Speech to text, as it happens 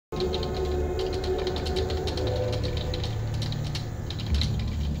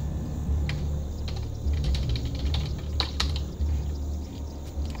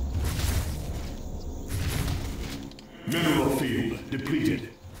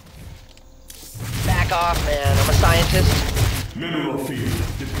back off, man. I'm a scientist. Mineral field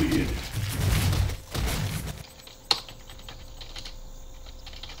depleted.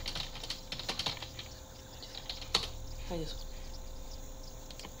 I just...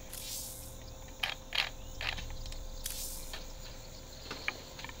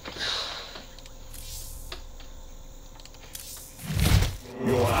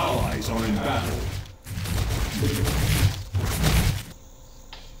 Your allies are in battle.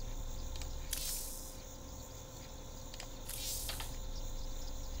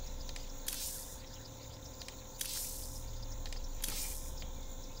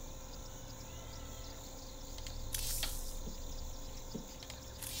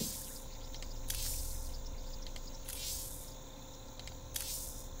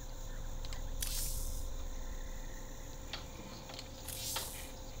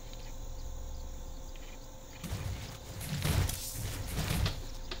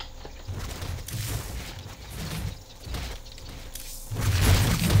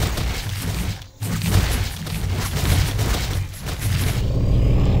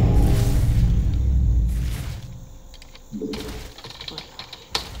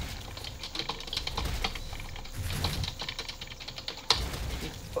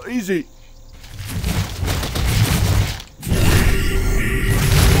 Easy.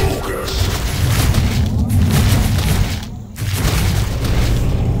 Focus.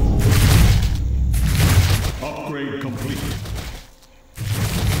 Upgrade complete.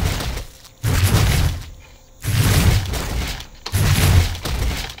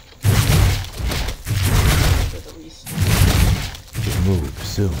 Move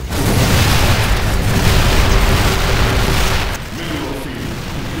soon.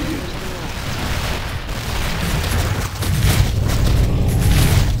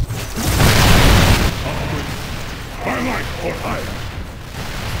 Or higher.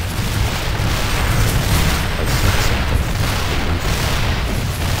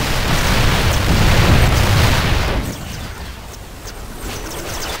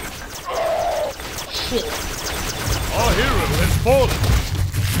 Shit. Our hero has fallen.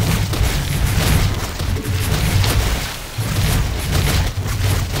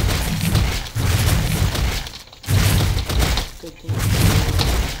 Good thing.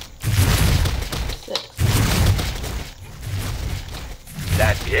 6.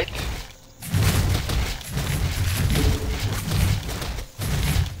 That it?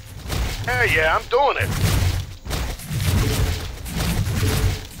 Hell yeah, I'm doing it.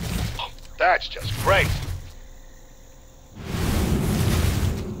 That's just great.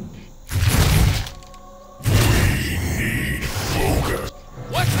 Focus.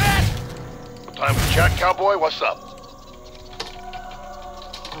 What's that? Time to chat, cowboy. What's up?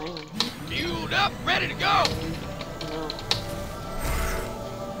 I am. Fueled up, ready to go. No.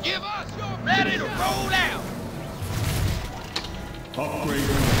 Give us your ready to roll out. Upgrade.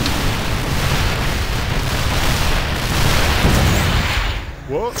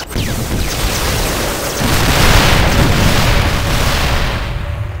 What? Okay.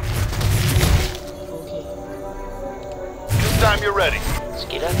 Time you're ready.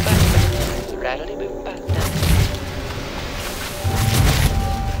 Skid up, rattly boop, back down.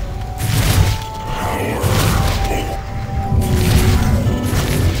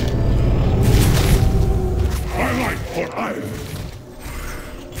 Highlight or iron.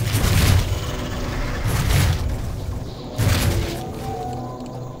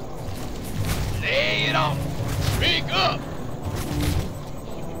 Lay it on. Speak up.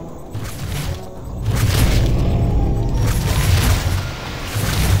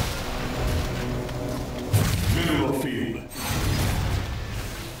 Mineral field.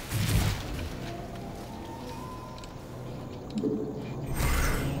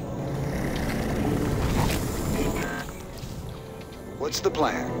 What's the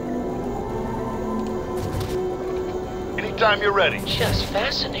plan? Anytime you're ready. Just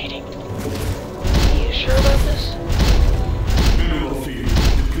fascinating. You sure about this? Mineral field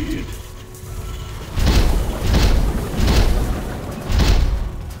depleted.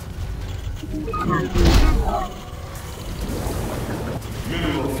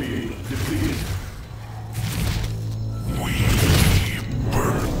 Mineral field depleted.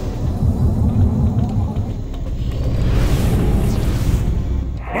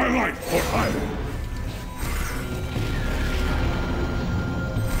 Highlight or iron.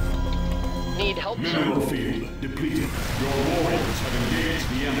 Need help, sir? Mineral field depleted. Your warriors have engaged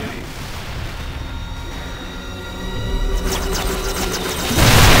the enemy.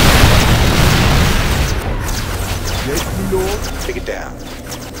 Yes, my lord. Take it down.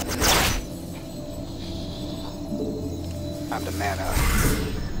 Time to man up.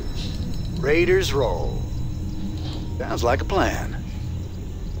 Raiders roll. Sounds like a plan.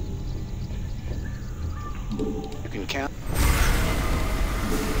 You can count.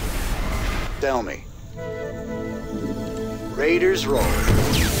 Tell me. Raiders roll.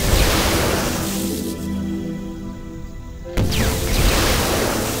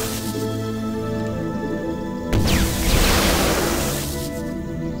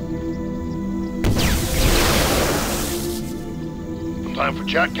 Time for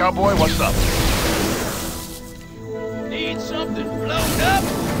chat, cowboy? What's up? Need something blown up?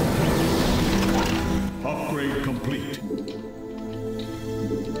 Upgrade complete.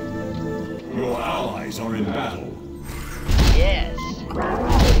 Your allies are in battle. Yes.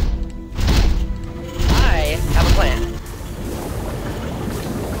 I have a plan.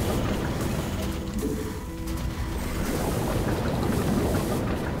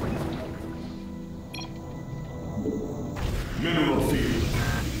 Mineral field.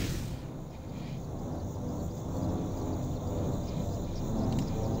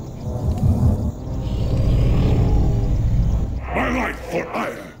 My life for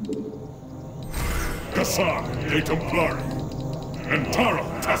ire. Kassar de Templari. And Tara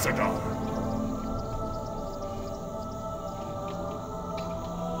Tassadar.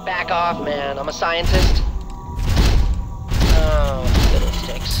 Back off, man. I'm a scientist. Oh,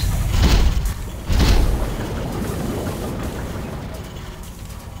 fiddlesticks.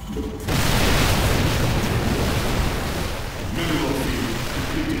 Mineral field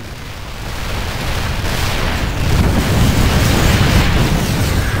completed.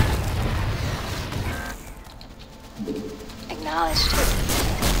 Acknowledged.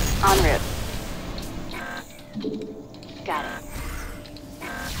 En route. Got it.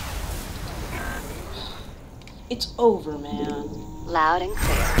 It's over, man. Loud and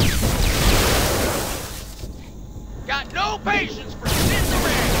clear. Got no patience for sitting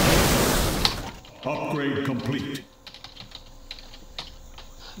around. Upgrade complete.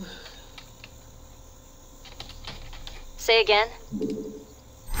 Say again.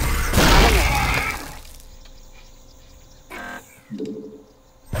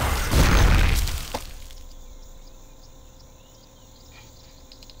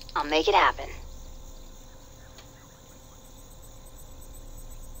 I'll make it happen.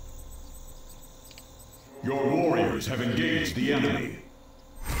 Your warriors have engaged the enemy.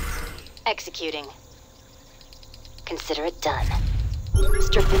 Executing. Consider it done.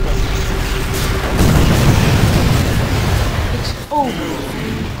 Strictly business. It's over.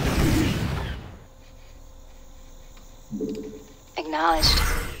 Acknowledged.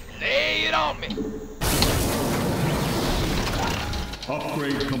 Lay it on me.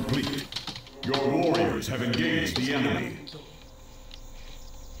 Upgrade complete. Your warriors have engaged the enemy. It's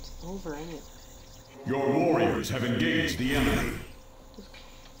over anyway. Your warriors have engaged the enemy.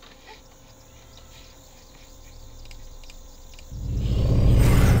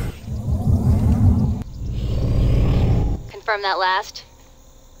 Confirm that last.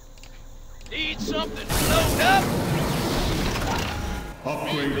 Need something blown up?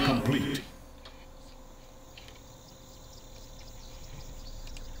 Upgrade complete.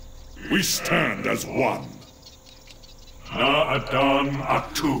 We stand as one. Na Adan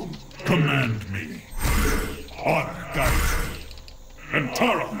Atum, command me. Honor guides me. And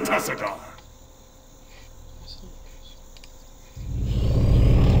Tara Tassadar.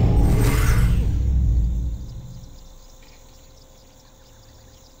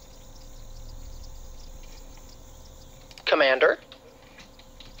 Commander?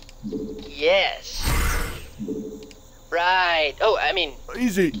 Yes. Right. Oh, I mean,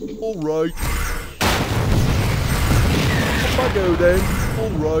 Easy. All right. Off I go then. All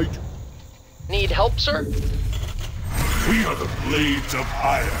right. need help, sir? We are the Blades of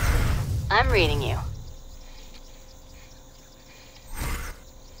Ire. I'm reading you.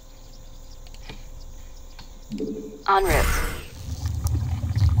 En route.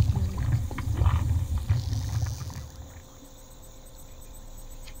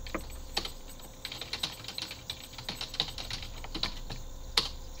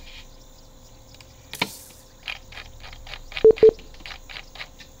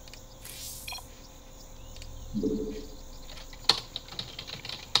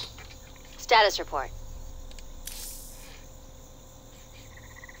 Status report.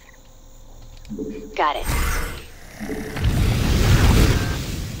 Got it.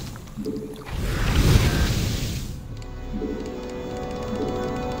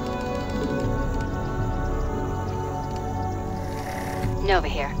 Nova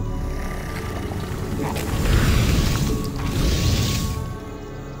here.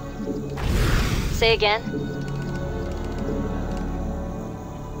 Say again.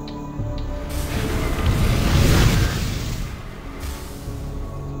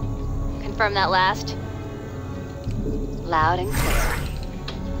 confirm that last? Loud and clear.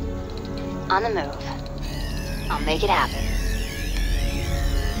 On the move. I'll make it happen.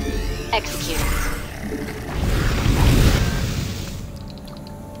 Execute.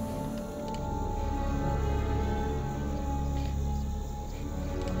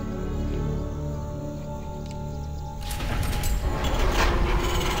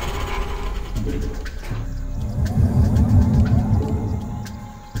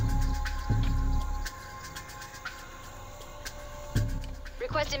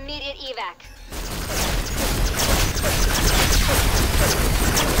 Request immediate evac.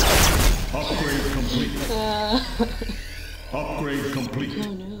 Upgrade complete. Upgrade complete.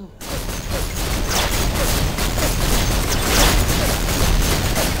 Oh no.